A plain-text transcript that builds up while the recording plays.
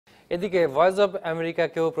এদিকে voice of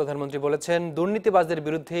আমেরিকাকেও প্রধানমন্ত্রী বলেছেন, দুর্নীতিবাজদের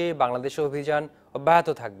বিরুদ্ধে বাংলাদেশে অভিযান অব্যাহত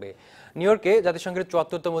থাকবে। নিউ ইয়র্কে জাতিসংঘের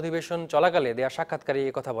 ৭৪তম অধিবেশন চলাকালে দেয়া সাক্ষাৎকারে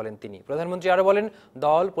এই কথা বলেন তিনি। প্রধানমন্ত্রী আরও বলেন,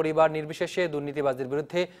 দল পরিবার নির্বিশেষে দুর্নীতিবাজদের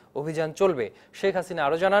বিরুদ্ধে অভিযান চলবে। শেখ হাসিনা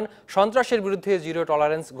আরও জানান, সন্ত্রাসের বিরুদ্ধে জিরো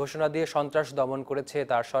টলারেন্স ঘোষণা দিয়ে সন্ত্রাস দমন করেছে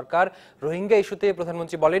তার সরকার। রোহিঙ্গা ইস্যুতে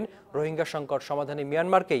প্রধানমন্ত্রী বলেন, রোহিঙ্গা সংকট সমাধানে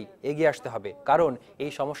মিয়ানমারকেই এগিয়ে আসতে হবে, কারণ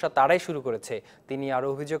এই সমস্যা তারাই শুরু করেছে। তিনি আরও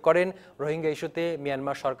অভিযোগ করেন, রোহিঙ্গা ইস্যুতে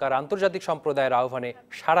মিয়ানমার সরকার আন্তর্জাতিক সম্প্রদায়ের আহ্বানে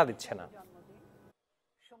সাড়া দিচ্ছে না।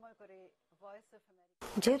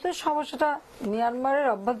 যেহেতু সমস্যাটা মিয়ানমারের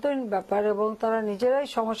অভ্যন্তরীণ ব্যাপার এবং তারা নিজেরাই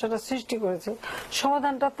সমস্যাটা সৃষ্টি করেছে,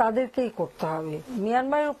 সমাধানটা তাদেরকেই করতে হবে।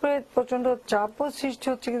 মিয়ানমারের উপরে প্রচন্ড চাপও সৃষ্টি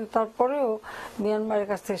হচ্ছে, কিন্তু তারপরেও মিয়ানমারের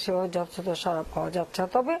কাছ থেকে সেভাবে যথাযথ সাড়া পাওয়া যাচ্ছে না।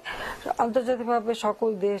 তবে আন্তর্জাতিকভাবে সকল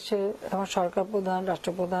দেশের এবং সরকার প্রধান,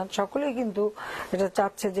 রাষ্ট্রপ্রধান সকলেই কিন্তু এটা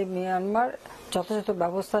চাচ্ছে যে মিয়ানমার যথাযথ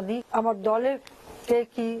ব্যবস্থা নিক। আমার দলের কে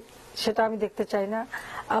কি সেটা আমি দেখতে চাই না,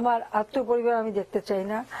 আমার আত্মীয় পরিবার আমি দেখতে চাই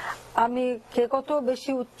না, আমি কে কত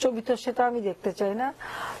বেশি উচ্চবিত্ত সেটা আমি দেখতে চাই না।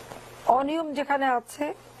 অনিয়ম যেখানে আছে,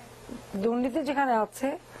 দুর্নীতি যেখানে আছে,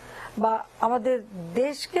 বা আমাদের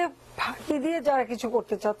দেশকে ফাঁকি দিয়ে যারা কিছু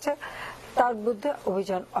করতে চাচ্ছে, তার বিরুদ্ধে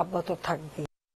অভিযান অব্যাহত থাকবে।